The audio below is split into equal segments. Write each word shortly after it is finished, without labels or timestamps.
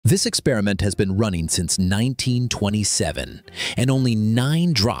This experiment has been running since 1927, and only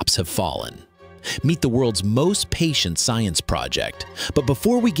 9 drops have fallen. Meet the world's most patient science project, but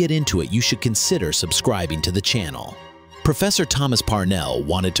before we get into it, you should consider subscribing to the channel. Professor Thomas Parnell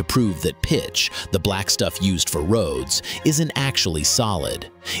wanted to prove that pitch, the black stuff used for roads, isn't actually solid.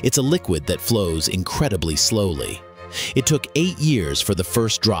 It's a liquid that flows incredibly slowly. It took 8 years for the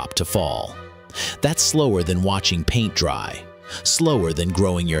first drop to fall. That's slower than watching paint dry. Slower than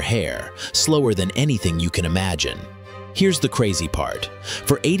growing your hair, slower than anything you can imagine. Here's the crazy part.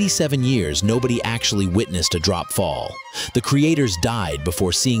 For 87 years, nobody actually witnessed a drop fall. The creators died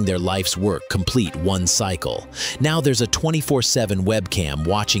before seeing their life's work complete one cycle. Now there's a 24/7 webcam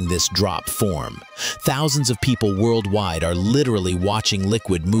watching this drop form. Thousands of people worldwide are literally watching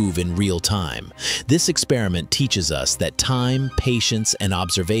liquid move in real time. This experiment teaches us that time, patience, and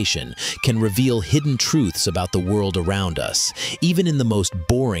observation can reveal hidden truths about the world around us, even in the most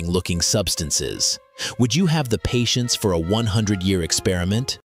boring-looking substances. Would you have the patience for a 100-year experiment?